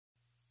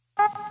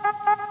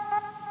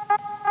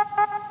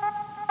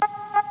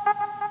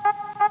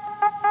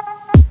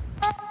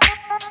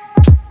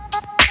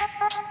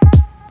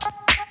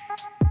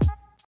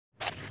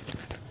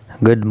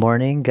Good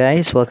morning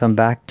guys! Welcome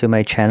back to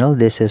my channel.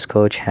 This is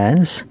Coach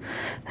Hans.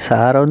 Sa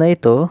araw na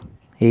ito,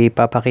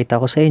 ipapakita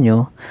ko sa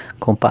inyo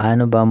kung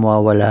paano ba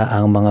mawawala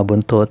ang mga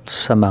buntot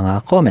sa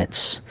mga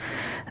comments.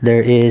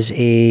 There is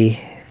a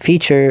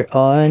feature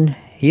on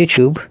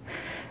YouTube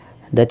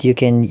that you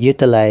can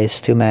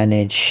utilize to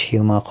manage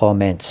yung mga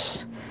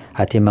comments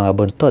at yung mga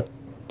buntot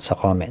sa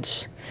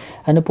comments.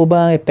 Ano po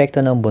ba ang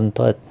epekto ng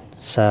buntot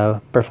sa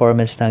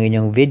performance ng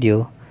inyong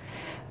video?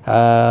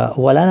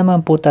 Wala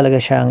naman po talaga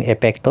siyang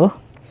epekto.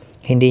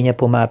 Hindi niya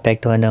po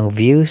maapektuhan ng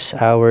views,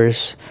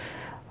 hours,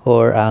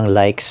 or ang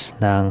likes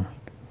ng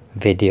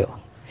video.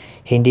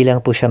 Hindi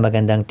lang po siya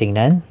magandang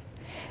tingnan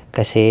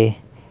kasi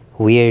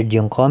weird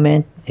yung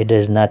comment, it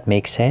does not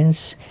make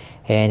sense,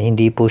 and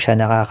hindi po siya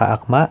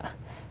nakakaakma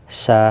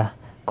sa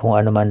kung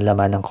ano man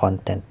laman ng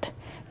content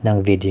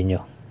ng video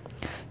nyo.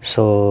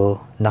 So,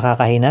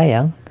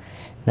 nakakahinayang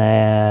na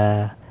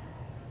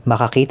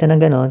makakita ng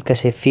ganon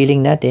kasi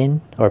feeling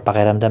natin or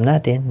pakiramdam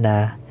natin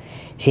na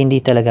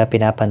hindi talaga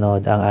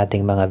pinapanood ang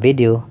ating mga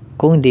video,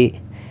 kundi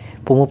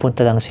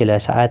pumupunta lang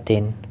sila sa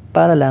atin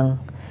para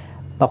lang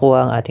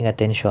makuha ang ating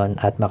atensyon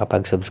at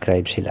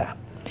makapag-subscribe sila.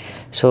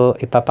 So,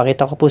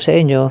 ipapakita ko po sa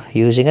inyo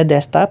using a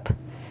desktop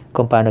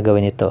kung paano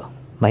gawin ito.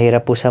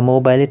 Mahirap po sa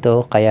mobile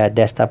ito, kaya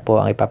desktop po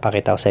ang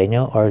ipapakita ko sa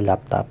inyo or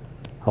laptop.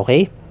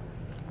 Okay?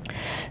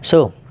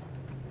 So,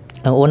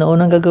 ang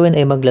una-unang gagawin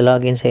ay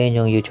maglalogin sa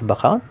inyong YouTube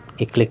account.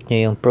 I-click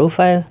nyo yung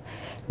profile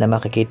na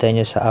makikita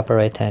nyo sa upper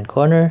right hand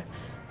corner,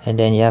 and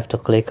then you have to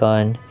click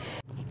on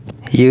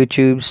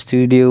YouTube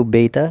Studio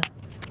Beta.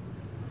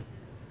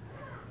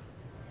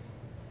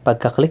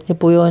 Pagka-click nyo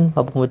po yun,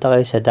 mapupunta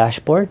kayo sa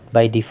dashboard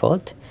by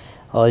default.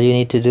 All you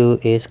need to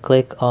do is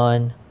click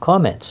on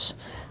comments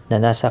na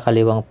nasa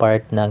kaliwang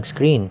part ng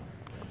screen,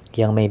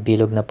 yung may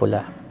bilog na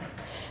pula.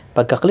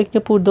 Pagka-click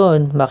nyo po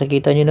doon,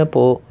 makikita nyo na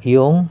po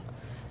yung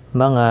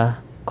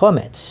mga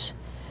comments.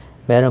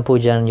 Meron po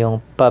dyan yung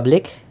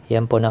public.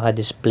 Yan po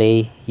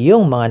naka-display.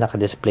 Yung mga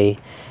naka-display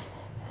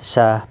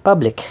sa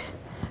public.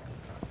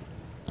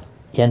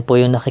 Yan po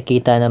yung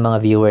nakikita ng mga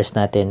viewers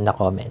natin na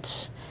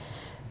comments.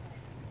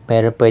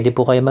 Pero pwede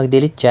po kayo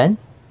mag-delete dyan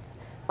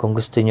kung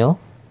gusto nyo.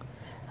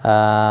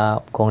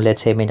 Kung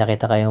let's say may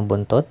nakita kayong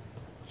buntot,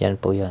 yan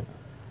po yun.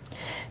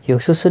 Yung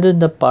susunod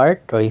na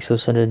part or yung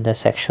susunod na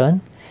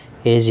section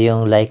is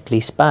yung likely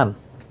spam.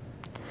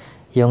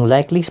 Yung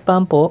likely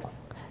spam po,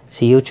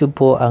 si YouTube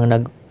po ang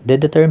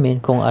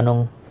nag-determine kung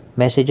anong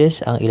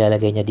messages ang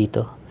ilalagay niya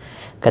dito.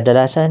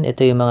 Kadalasan,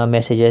 ito yung mga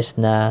messages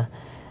na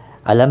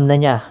alam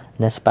na niya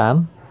na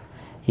spam.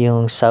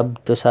 Yung sub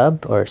to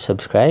sub or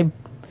subscribe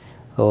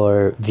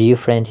or view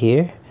friend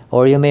here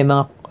or yung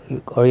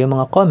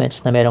mga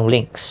comments na merong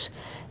links.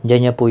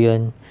 Diyan niya po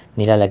yun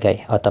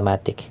nilalagay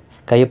automatic.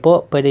 Kayo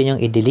po pwede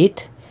niyong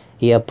i-delete,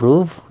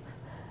 i-approve.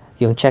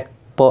 Yung check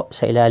po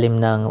sa ilalim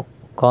ng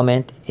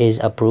comment is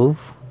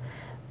approve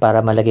para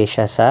malagay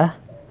siya sa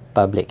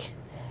public.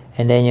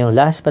 And then yung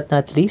last but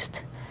not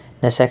least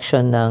na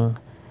section ng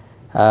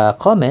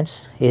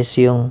comments is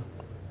yung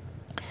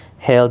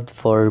held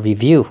for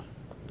review.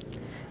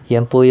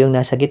 Yan po yung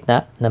nasa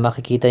gitna na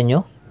makikita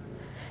nyo.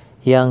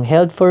 Yung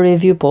held for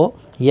review po,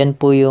 yan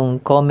po yung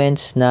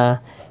comments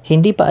na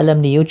hindi pa alam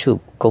ni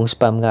YouTube kung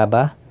spam nga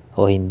ba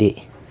o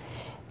hindi.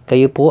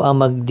 Kayo po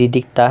ang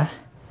magdidikta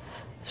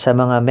sa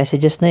mga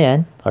messages na yan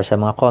or sa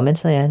mga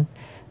comments na yan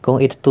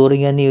kung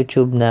ituturing yan ni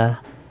YouTube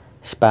na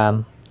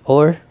spam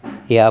or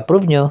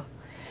i-approve nyo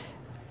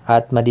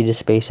at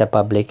madi-display sa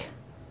public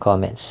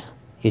comments.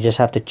 You just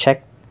have to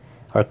check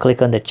or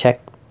click on the check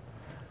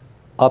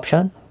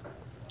option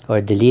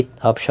or delete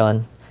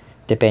option,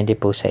 depende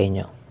po sa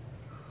inyo.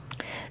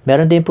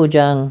 Meron din po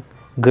dyang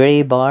gray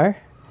bar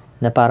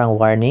na parang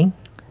warning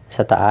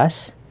sa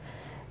taas.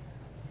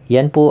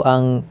 Yan po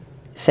ang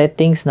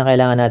settings na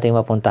kailangan natin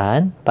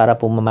mapuntahan para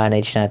po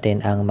ma-manage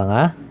natin ang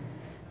mga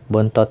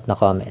buntot na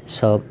comments.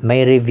 So,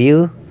 may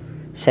review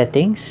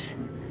settings.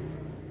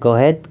 Go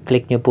ahead,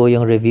 click nyo po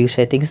yung review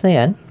settings na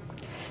yan.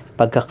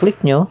 Pagka-click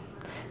nyo,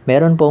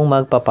 meron pong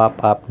magpa-pop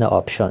up na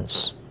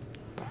options.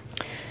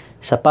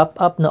 Sa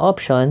pop-up na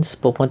options,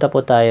 pupunta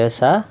po tayo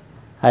sa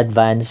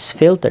advanced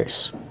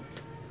filters.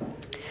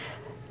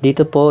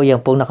 Dito po,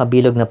 yan pong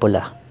nakabilog na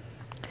pula.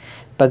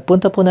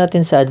 Pagpunta po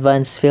natin sa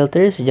advanced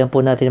filters, dyan po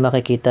natin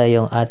makikita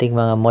yung ating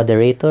mga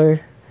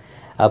moderator,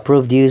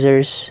 approved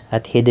users,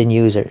 at hidden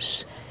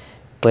users.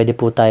 Pwede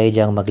po tayo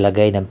dyang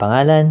maglagay ng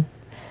pangalan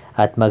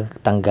at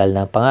magtanggal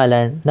ng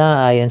pangalan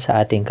na ayon sa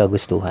ating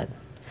kagustuhan.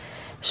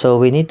 So,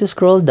 we need to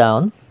scroll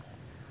down.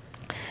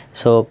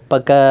 So,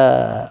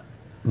 pagka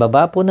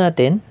baba po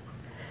natin,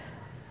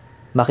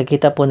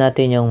 makikita po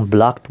natin yung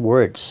blocked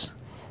words.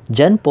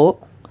 Diyan po,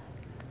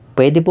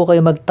 pwede po kayo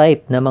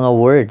mag-type ng mga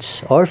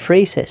words or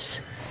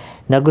phrases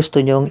na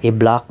gusto nyong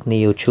i-block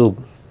ni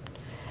YouTube.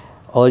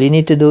 All you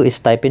need to do is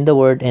type in the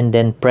word and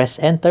then press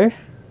enter.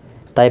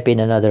 Type in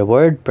another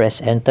word,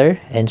 press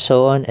enter, and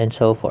so on and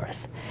so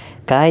forth.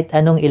 Kahit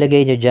anong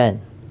ilagay nyo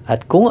dyan.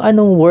 At kung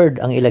anong word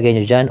ang ilagay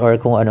nyo dyan or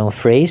kung anong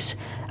phrase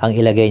ang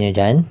ilagay nyo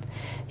dyan,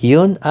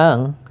 yun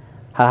ang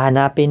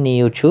hahanapin ni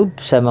YouTube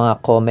sa mga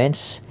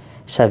comments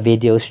sa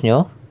videos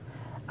nyo.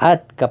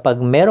 At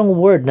kapag merong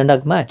word na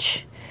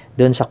nagmatch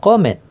doon sa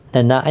comment na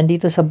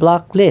naandito sa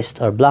block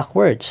list or block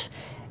words,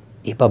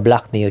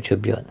 ipablock ni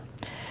YouTube yun.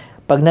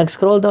 Pag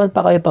nag-scroll down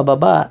pa kayo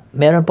pababa,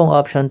 meron pong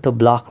option to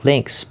block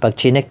links. Pag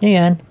chinek nyo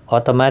yan,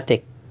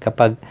 automatic.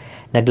 Kapag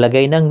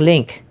naglagay ng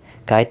link,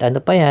 kahit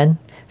ano pa yan,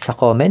 sa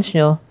comments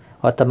nyo,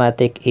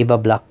 automatic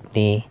ibablock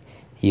ni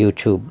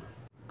YouTube.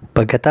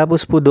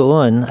 Pagkatapos po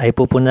doon ay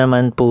pupunta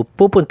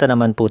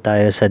naman po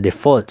tayo sa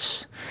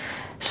defaults.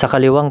 Sa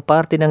kaliwang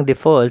parte ng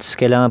defaults,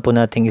 kailangan po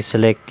nating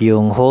i-select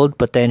yung hold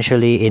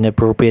potentially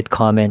inappropriate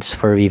comments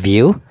for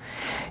review.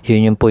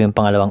 Yun po yung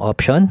pangalawang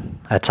option.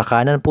 At sa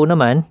kanan po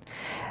naman,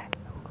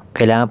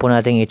 kailangan po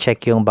nating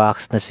i-check yung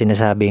box na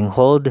sinasabing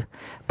hold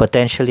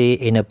potentially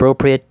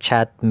inappropriate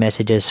chat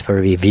messages for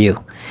review.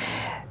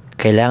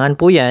 Kailangan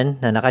po yan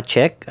na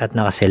naka-check at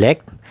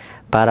naka-select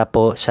para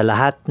po sa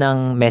lahat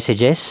ng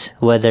messages,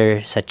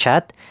 whether sa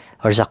chat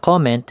or sa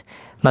comment,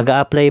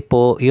 mag-a-apply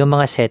po yung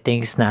mga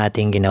settings na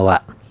ating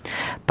ginawa.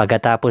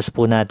 Pagkatapos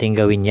po natin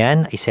gawin yan,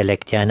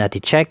 i-select yan at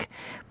i-check,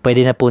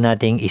 pwede na po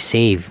nating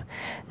i-save.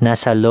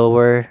 Nasa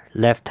lower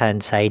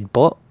left-hand side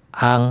po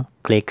ang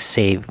click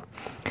save.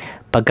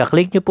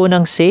 Pagka-click nyo po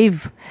ng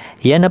save,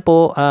 yan na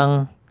po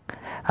ang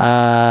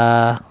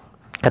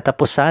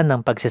katapusan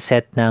ng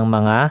pagsiset ng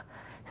mga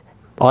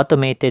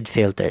automated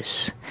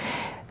filters.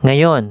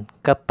 Ngayon,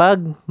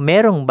 kapag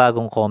merong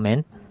bagong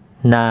comment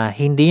na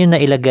hindi nyo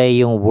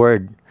nailagay yung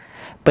word,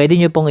 pwede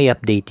nyo pong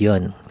i-update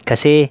yon.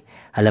 Kasi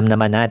alam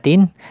naman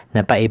natin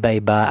na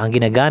paiba-iba ang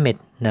ginagamit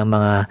ng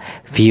mga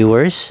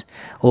viewers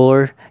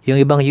or yung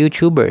ibang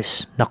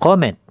YouTubers na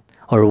comment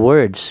or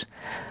words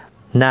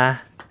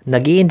na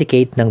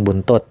nag-i-indicate ng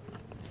buntot.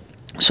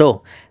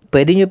 So,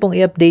 pwede nyo pong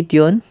i-update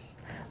yon.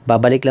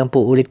 Babalik lang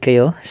po ulit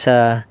kayo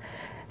sa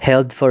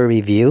held for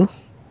review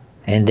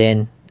and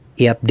then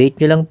i-update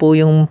nyo lang po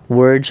yung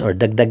words or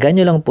dagdagan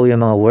nyo lang po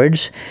yung mga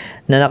words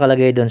na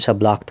nakalagay doon sa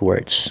blocked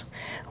words.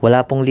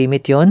 Wala pong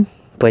limit yon.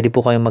 Pwede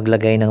po kayong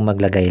maglagay ng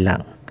maglagay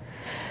lang.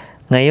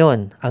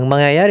 Ngayon, ang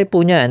mangyayari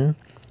po niyan,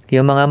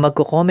 yung mga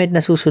magko-comment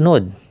na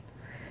susunod,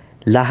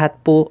 lahat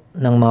po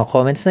ng mga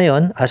comments na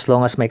yon, as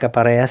long as may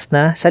kaparehas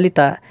na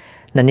salita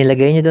na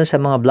nilagay nyo doon sa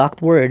mga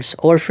blocked words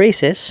or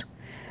phrases,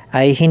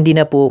 ay hindi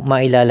na po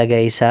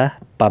mailalagay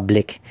sa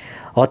public.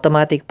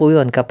 Automatic po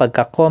yun. Kapag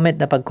ka-comment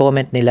na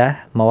pag-comment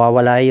nila,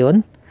 mawawala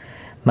yun.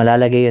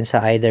 Malalagay yun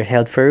sa either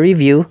held for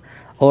review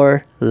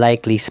or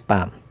likely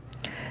spam.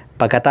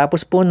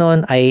 Pagkatapos po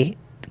nun ay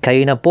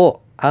kayo na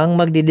po ang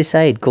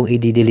magde-decide kung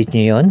i-delete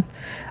nyo yun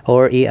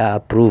or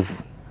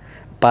i-approve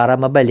para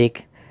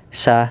mabalik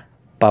sa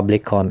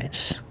public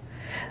comments.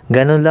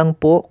 Ganun lang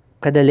po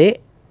kadali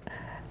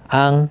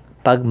ang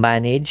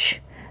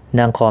pag-manage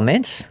ng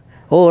comments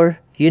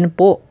or yun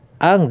po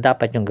ang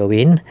dapat nyong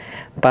gawin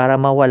para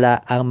mawala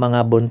ang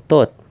mga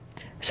buntot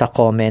sa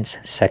comments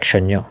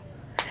section nyo.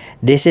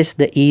 This is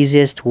the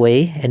easiest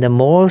way and the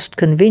most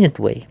convenient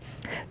way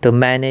to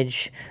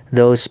manage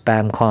those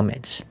spam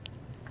comments.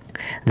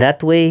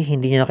 That way,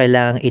 hindi nyo na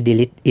kailangang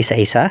i-delete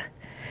isa-isa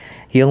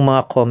yung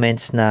mga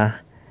comments na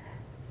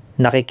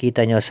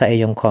nakikita nyo sa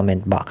inyong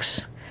comment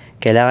box.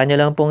 Kailangan nyo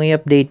lang pong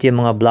i-update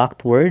yung mga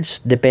blocked words.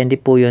 Depende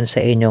po yun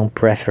sa inyong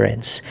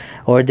preference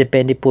or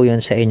depende po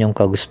yun sa inyong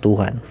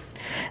kagustuhan.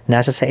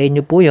 Nasa sa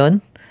inyo po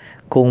yun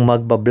kung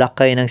magbablock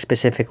kayo ng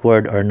specific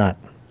word or not.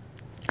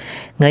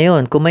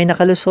 Ngayon, kung may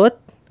nakalusot,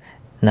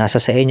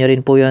 nasa sa inyo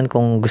rin po yun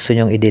kung gusto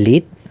nyong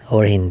i-delete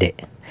or hindi.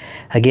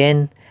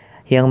 Again,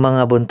 yung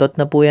mga buntot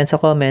na po yan sa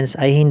comments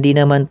ay hindi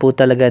naman po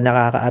talaga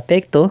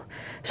nakaka-apekto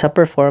sa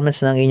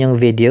performance ng inyong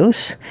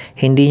videos.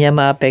 Hindi niya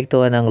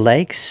maapektuhan ng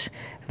likes,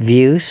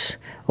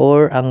 views,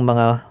 or ang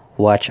mga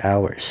watch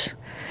hours.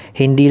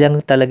 Hindi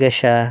lang talaga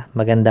siya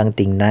magandang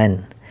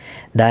tingnan.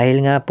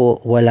 Dahil nga po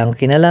walang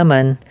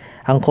kinalaman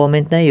ang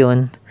comment na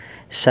yun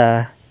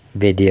sa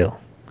video.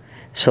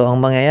 So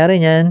ang mangyayari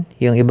niyan,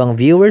 yung ibang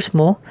viewers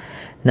mo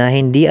na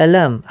hindi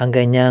alam ang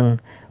ganyang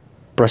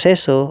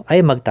proseso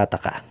ay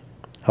magtataka.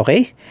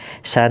 Okay?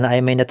 Sana ay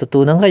may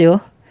natutunan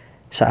kayo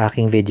sa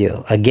aking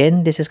video.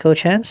 Again, this is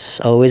Coach Hans.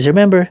 Always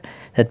remember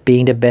that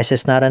being the best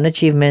is not an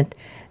achievement,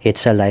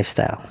 it's a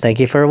lifestyle. Thank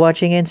you for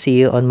watching and see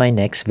you on my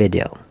next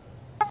video.